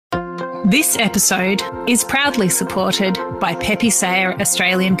This episode is proudly supported by Pepe Sayer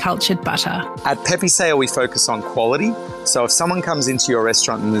Australian Cultured Butter. At Pepe Sayer, we focus on quality. So if someone comes into your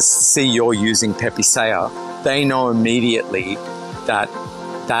restaurant and see you're using Pepe Sayer, they know immediately that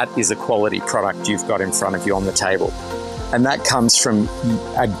that is a quality product you've got in front of you on the table. And that comes from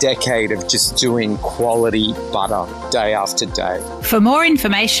a decade of just doing quality butter day after day. For more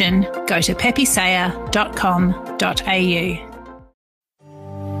information, go to pepesayer.com.au.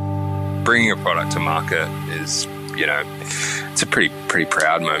 Bringing a product to market is, it's a pretty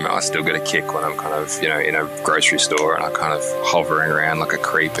proud moment. I still get a kick when I'm kind of, in a grocery store and I'm kind of hovering around like a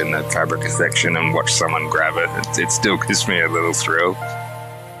creep in the Fabbrica section and watch someone grab it. It still gives me a little thrill.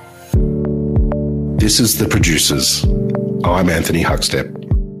 This is The Producers. I'm Anthony Huckstep.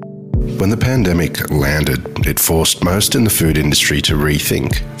 When the pandemic landed, it forced most in the food industry to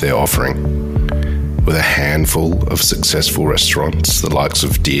rethink their offering. With a handful of successful restaurants, the likes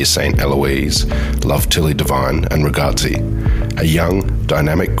of Dear Saint Eloise, Tilly Devine and Ragazzi, a young,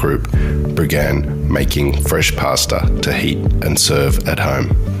 dynamic group began making fresh pasta to heat and serve at home.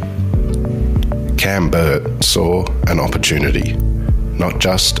 Birt saw an opportunity, not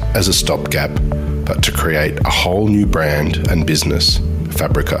just as a stopgap, but to create a whole new brand and business,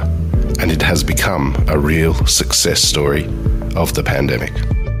 Fabbrica, and it has become a real success story of the pandemic.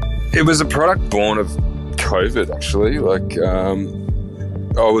 It was a product born of COVID, actually.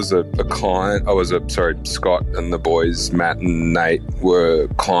 I was a client. Scott and the boys, Matt and Nate, were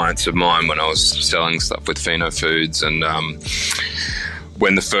clients of mine when I was selling stuff with Fino Foods. And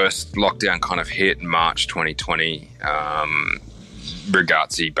when the first lockdown kind of hit in March 2020,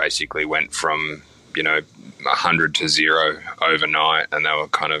 Ragazzi basically went from, 100 to 0 overnight, and they were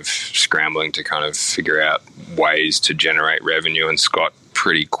kind of scrambling to kind of figure out ways to generate revenue. And Scott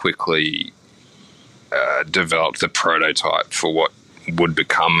pretty quickly developed the prototype for what would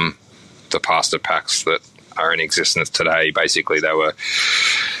become the pasta packs that are in existence today. Basically, they were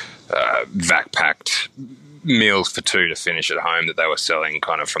vac-packed meals for two to finish at home that they were selling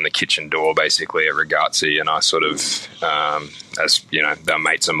kind of from the kitchen door, basically, at Ragazzi. And I sort of, as they're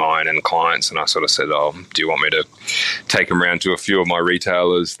mates of mine and clients, and I sort of said, "Oh, do you want me to take them around to a few of my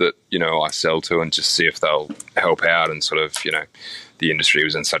retailers that I sell to and just see if they'll help out?" And sort of, the industry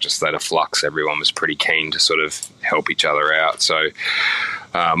was in such a state of flux, everyone was pretty keen to sort of help each other out. So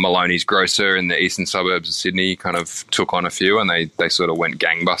Maloney's grocer in the eastern suburbs of Sydney kind of took on a few, and they sort of went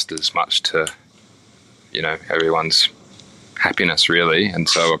gangbusters, much to everyone's happiness, really. And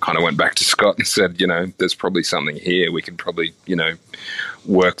so I kind of went back to Scott and said, there's probably something here. We could probably,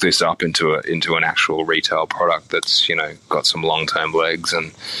 work this up into an actual retail product that's, got some long-term legs,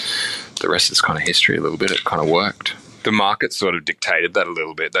 and the rest is kind of history a little bit. It kind of worked. The market sort of dictated that a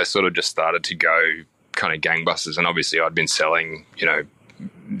little bit. They sort of just started to go kind of gangbusters. And obviously I'd been selling,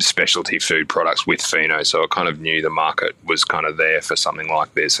 specialty food products with Fino, so I kind of knew the market was kind of there for something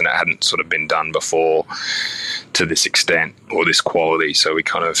like this, and it hadn't sort of been done before to this extent or this quality. So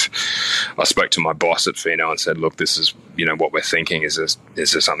I spoke to my boss at Fino and said, "Look, this is what we're thinking. Is there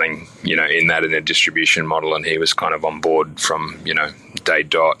something in a distribution model?" And he was kind of on board from day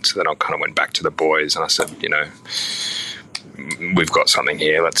dot. So then I kind of went back to the boys and I said, "We've got something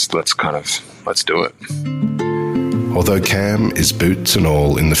here. Let's do it." Although Cam is boots and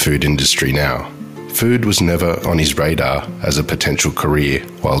all in the food industry now, food was never on his radar as a potential career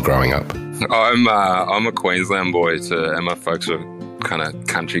while growing up. I'm a Queensland boy, and my folks were kind of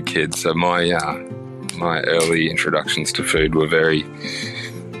country kids. So my early introductions to food were very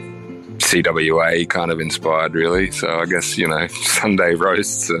CWA kind of inspired, really. So I guess, Sunday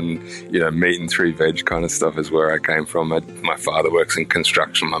roasts and, meat and 3 veg kind of stuff is where I came from. My father works in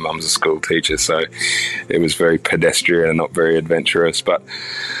construction. My mum's a school teacher. So it was very pedestrian and not very adventurous. But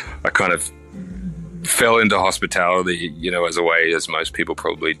I kind of fell into hospitality, as a way, as most people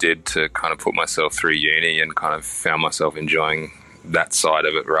probably did, to kind of put myself through uni, and kind of found myself enjoying that side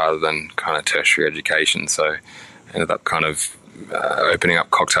of it rather than kind of tertiary education. So I ended up kind of opening up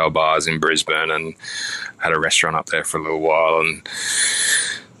cocktail bars in Brisbane and had a restaurant up there for a little while, and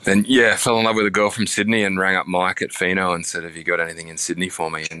then fell in love with a girl from Sydney and rang up Mike at Fino and said, "Have you got anything in Sydney for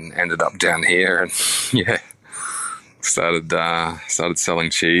me?" And ended up down here, and started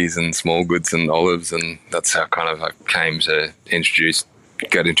selling cheese and small goods and olives, and that's how kind of I came to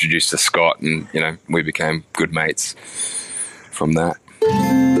get introduced to Scott, and we became good mates from that.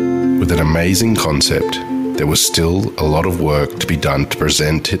 With an amazing concept, there was still a lot of work to be done to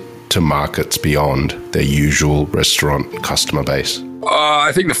present it to markets beyond their usual restaurant customer base.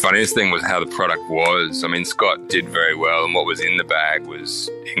 I think the funniest thing was how the product was. I mean, Scott did very well, and what was in the bag was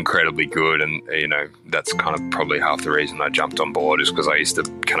incredibly good. And, you know, that's kind of probably half the reason I jumped on board, is because I used to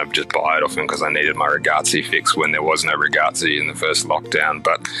kind of just buy it off him because I needed my Ragazzi fix when there was no Ragazzi in the first lockdown.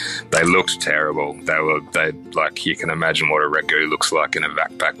 But they looked terrible. They like, you can imagine what a ragu looks like in a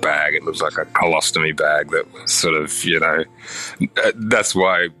backpack bag. It looks like a colostomy bag that was sort of, you know, that's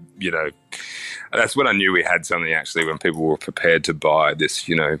why, you know, that's when I knew we had something, actually, when people were prepared to buy this,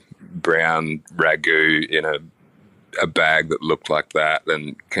 you know, brown ragu in a bag that looked like that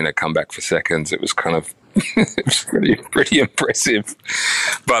and kind of come back for seconds. It was kind of it was pretty impressive.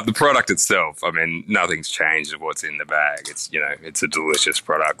 But the product itself, I mean, nothing's changed of what's in the bag. It's, you know, it's a delicious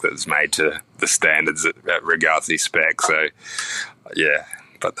product that's made to the standards at Ragazzi spec. So, yeah.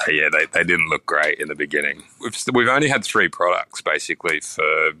 But they didn't look great in the beginning. We've only had 3 products basically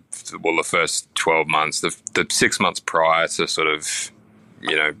for the first 12 months. The 6 months prior to sort of,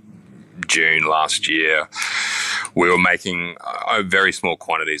 you know, June last year, we were making very small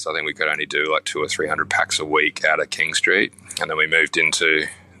quantities. I think we could only do like 200 or 300 packs a week out of King Street, and then we moved into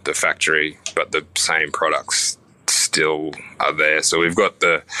the factory. But the same products still are there. So we've got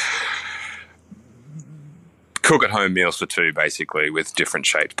the cook-at-home meals for 2, basically, with different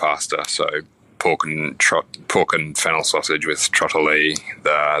shaped pasta. So pork and fennel sausage with trottoli,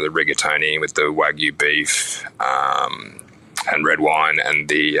 the rigatoni with the Wagyu beef and red wine, and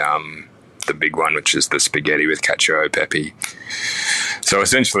the big one, which is the spaghetti with cacio e pepe. So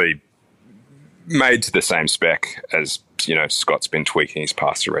essentially made to the same spec as, you know, Scott's been tweaking his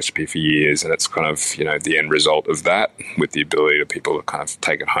pasta recipe for years, and it's kind of, you know, the end result of that, with the ability to people to kind of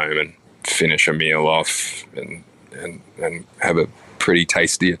take it home and finish a meal off and have a pretty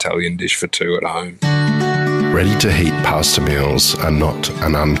tasty Italian dish for 2 at home. Ready-to-heat pasta meals are not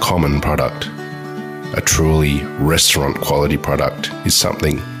an uncommon product. A truly restaurant-quality product is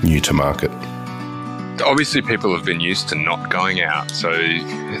something new to market. Obviously, people have been used to not going out. So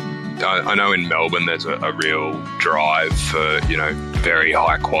I know in Melbourne there's a real drive for, you know, very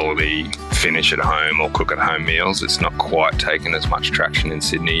high-quality finish at home or cook at home meals. It's not quite taken as much traction in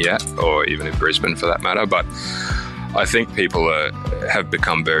Sydney yet, or even in Brisbane for that matter. But I think people have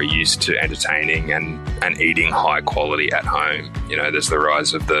become very used to entertaining and eating high quality at home. You know, there's the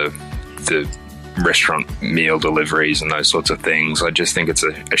rise of the restaurant meal deliveries and those sorts of things. I just think it's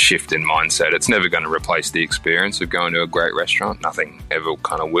a shift in mindset. It's never going to replace the experience of going to a great restaurant. Nothing ever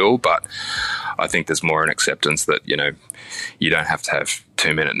kind of will, but I think there's more an acceptance that, you know, you don't have to have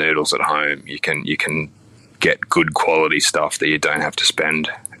 2-minute noodles at home. You can get good quality stuff that you don't have to spend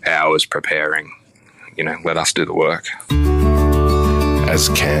hours preparing. You know, let us do the work. As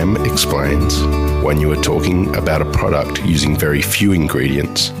Cam explains, when you are talking about a product using very few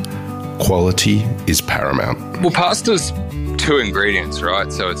ingredients, quality is paramount. Well, pasta's 2 ingredients,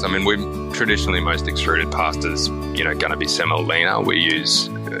 right? So it's, I mean, we're traditionally, most extruded pastas, you know, going to be semolina. We use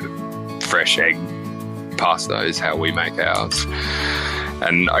fresh egg pasta is how we make ours.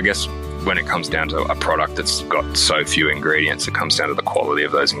 And I guess when it comes down to a product that's got so few ingredients, it comes down to the quality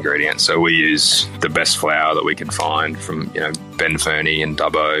of those ingredients. So we use the best flour that we can find from, you know, Ben Fernie and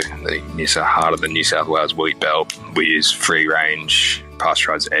Dubbo, the heart of the New South Wales wheat belt. We use free-range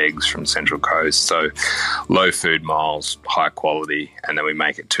pasteurised eggs from Central Coast. So low food miles, high quality, and then we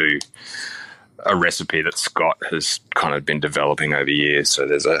make it to a recipe that Scott has kind of been developing over years. So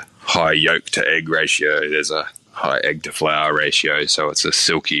there's a high yolk to egg ratio, there's a high egg to flour ratio, so it's a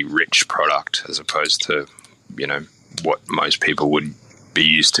silky, rich product as opposed to, you know, what most people would be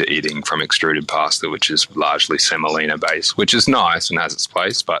used to eating from extruded pasta, which is largely semolina based, which is nice and has its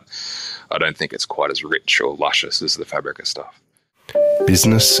place, but I don't think it's quite as rich or luscious as the Fabbrica stuff.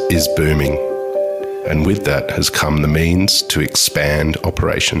 Business is booming, and with that has come the means to expand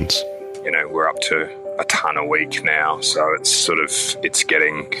operations. You know, we're up to a ton a week now, so it's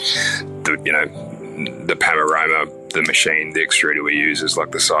getting the Panorama, the machine, the extruder we use is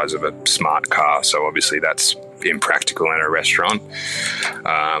like the size of a smart car, so obviously that's impractical in a restaurant,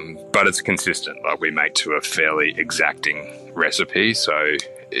 but it's consistent. Like, we make to a fairly exacting recipe, so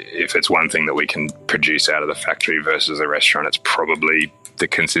if it's one thing that we can produce out of the factory versus a restaurant, it's probably the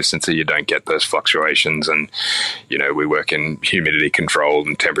consistency. You don't get those fluctuations, and, you know, we work in humidity control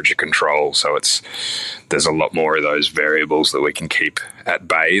and temperature control, so there's a lot more of those variables that we can keep at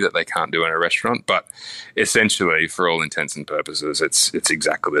bay that they can't do in a restaurant. But essentially, for all intents and purposes, it's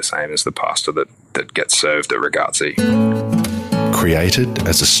exactly the same as the pasta that gets served at Ragazzi. Created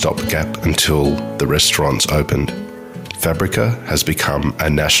as a stopgap until the restaurants opened, Fabbrica has become a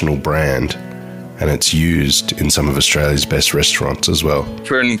national brand and it's used in some of Australia's best restaurants as well.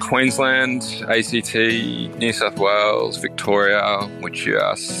 We're in Queensland, ACT, New South Wales, Victoria, which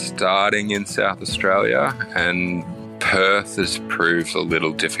are starting in South Australia, and Perth has proved a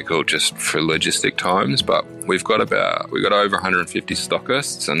little difficult just for logistic times, but we've got over 150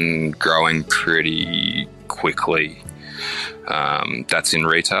 stockists and growing pretty quickly. That's in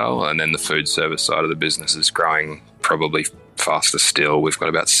retail, and then the food service side of the business is growing probably faster still. We've got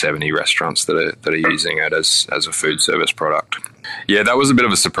about 70 restaurants that are using it as a food service product. Yeah, that was a bit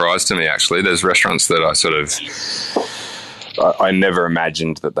of a surprise to me, actually. There's restaurants that I never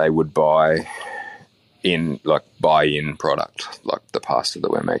imagined that they would buy in product like the pasta that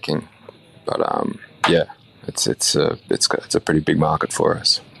we're making. But yeah, it's a pretty big market for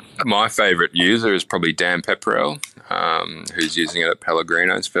us. My favourite user is probably Dan Pepperell, who's using it at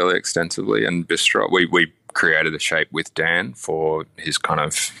Pellegrino's fairly extensively, and Bistrot. We created a shape with Dan for his kind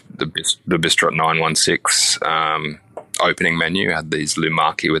of the Bistrot 916 opening menu. Had these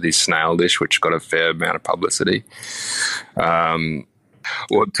lumaki with his snail dish, which got a fair amount of publicity. Well,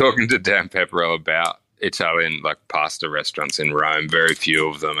 talking to Dan Pepperell about Italian pasta restaurants in Rome, very few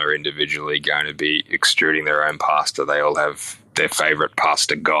of them are individually going to be extruding their own pasta. They all have their favourite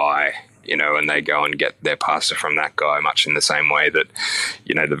pasta guy, and they go and get their pasta from that guy, much in the same way that,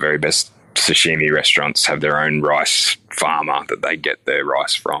 the very best sashimi restaurants have their own rice farmer that they get their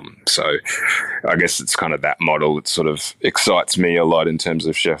rice from. So I guess it's kind of that model that sort of excites me a lot in terms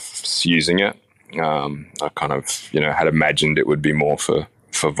of chefs using it. I kind of, had imagined it would be more for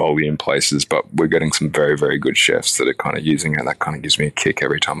volume places, but we're getting some very, very good chefs that are kind of using it. That kind of gives me a kick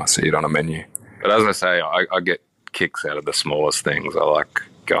every time I see it on a menu. But as I say, I get kicks out of the smallest things. I like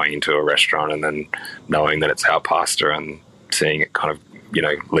going into a restaurant and then knowing that it's our pasta and seeing it kind of,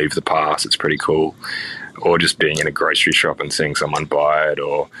 leave the past. It's pretty cool. Or just being in a grocery shop and seeing someone buy it,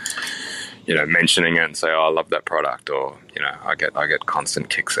 or, mentioning it and say, oh, I love that product, or, I get constant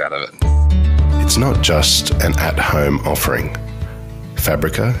kicks out of it. It's not just an at-home offering.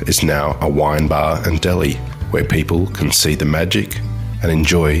 Fabbrica is now a wine bar and deli where people can see the magic and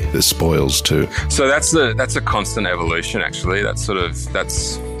enjoy the spoils too. So that's a constant evolution, actually. That's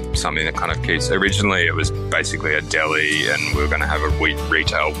something that kind of keeps. Originally, it was basically a deli, and we were going to have a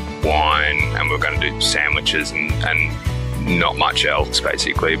retail wine, and we were going to do sandwiches and not much else,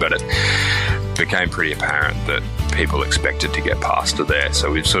 basically. But it became pretty apparent that people expected to get pasta there, so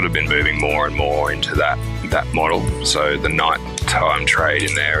we've sort of been moving more and more into that model. So the nighttime trade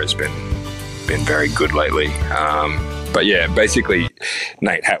in there has been very good lately. But yeah, basically,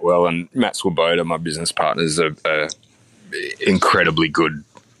 Nate Hatwell and Matt Swoboda, my business partners, are incredibly good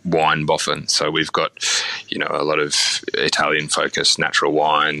wine boffin. So we've got, a lot of Italian-focused natural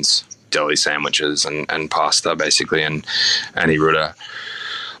wines, deli sandwiches, and pasta, basically. And Annie Rutter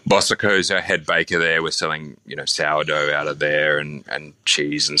Bossaco's our head baker there. We're selling, sourdough out of there, and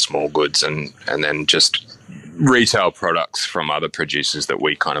cheese and small goods, and then just retail products from other producers that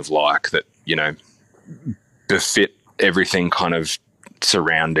we kind of like that, befit everything kind of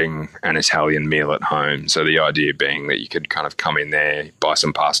surrounding an Italian meal at home. So the idea being that you could kind of come in there, buy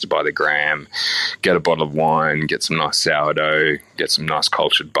some pasta by the gram, get a bottle of wine, get some nice sourdough, get some nice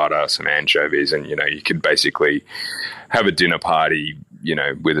cultured butter, some anchovies, and, you could basically have a dinner party,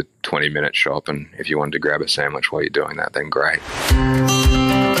 with a 20-minute shop. And if you wanted to grab a sandwich while you're doing that, then great.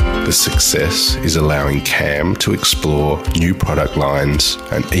 The success is allowing Cam to explore new product lines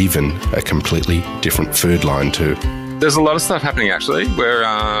and even a completely different food line too. There's a lot of stuff happening, actually. We're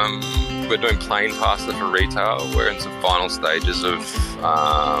doing plain pasta for retail. We're in some final stages of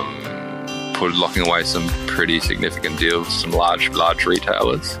locking away some pretty significant deals, some large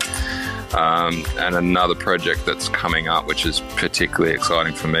retailers. And another project that's coming up, which is particularly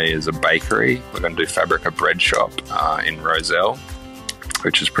exciting for me, is a bakery. We're going to do Fabbrica bread shop in Rozelle,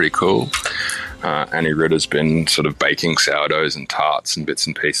 which is pretty cool. Annie Ritter's been sort of baking sourdoughs and tarts and bits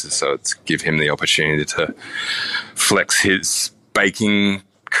and pieces, so it's give him the opportunity to flex his baking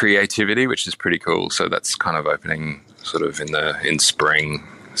creativity, which is pretty cool. So that's kind of opening sort of in spring.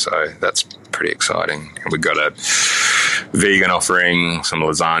 So that's pretty exciting. And we've got a vegan offering, some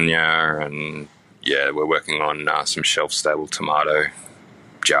lasagna, and yeah, we're working on some shelf-stable tomato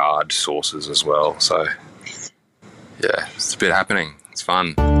jarred sauces as well. So yeah, it's a bit happening. It's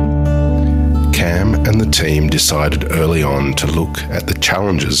fun. Cam and the team decided early on to look at the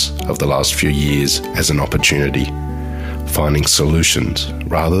challenges of the last few years as an opportunity, finding solutions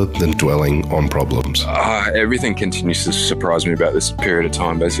rather than dwelling on problems. Everything continues to surprise me about this period of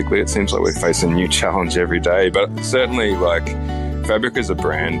time, basically. It seems like we face a new challenge every day, but certainly Fabbrica is a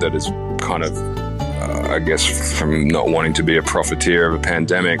brand that is kind of, I guess, from not wanting to be a profiteer of a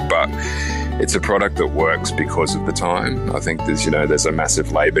pandemic, but it's a product that works because of the time. I think there's a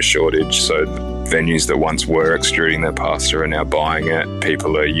massive labour shortage. So venues that once were extruding their pasta are now buying it.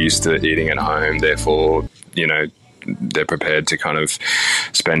 People are used to eating at home. Therefore, they're prepared to kind of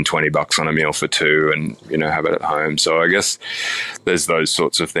spend $20 on a meal for two and, have it at home. So I guess there's those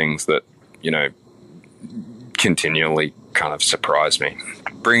sorts of things that, continually kind of surprise me.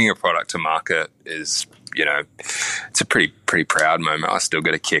 Bringing a product to market is, it's a pretty proud moment. I still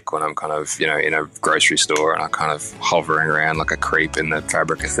get a kick when I'm kind of, in a grocery store and I'm kind of hovering around like a creep in the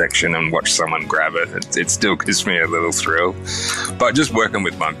Fabbrica section and watch someone grab it. It still gives me a little thrill. But just working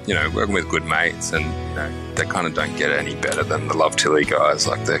with working with good mates, and, they kind of don't get any better than the Love Tilly guys.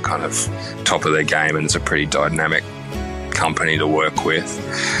 Like, they're kind of top of their game, and it's a pretty dynamic company to work with.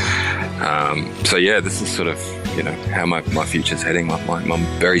 So yeah, this is sort of, how my future's heading. I'm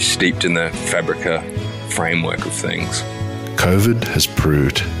very steeped in the Fabbrica framework of things. COVID has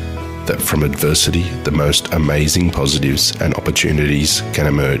proved that from adversity, the most amazing positives and opportunities can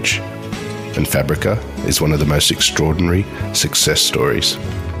emerge. And Fabbrica is one of the most extraordinary success stories.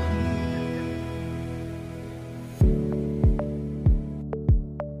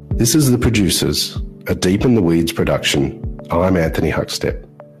 This is The Producers, a Deep in the Weeds production. I'm Anthony Huckstep.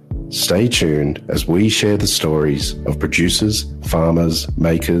 Stay tuned as we share the stories of producers, farmers,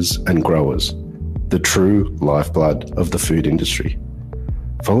 makers, and growers, the true lifeblood of the food industry.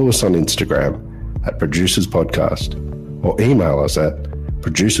 Follow us on Instagram at Producers Podcast, or email us at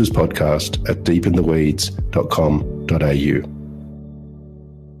producerspodcast@deepintheweeds.com.au.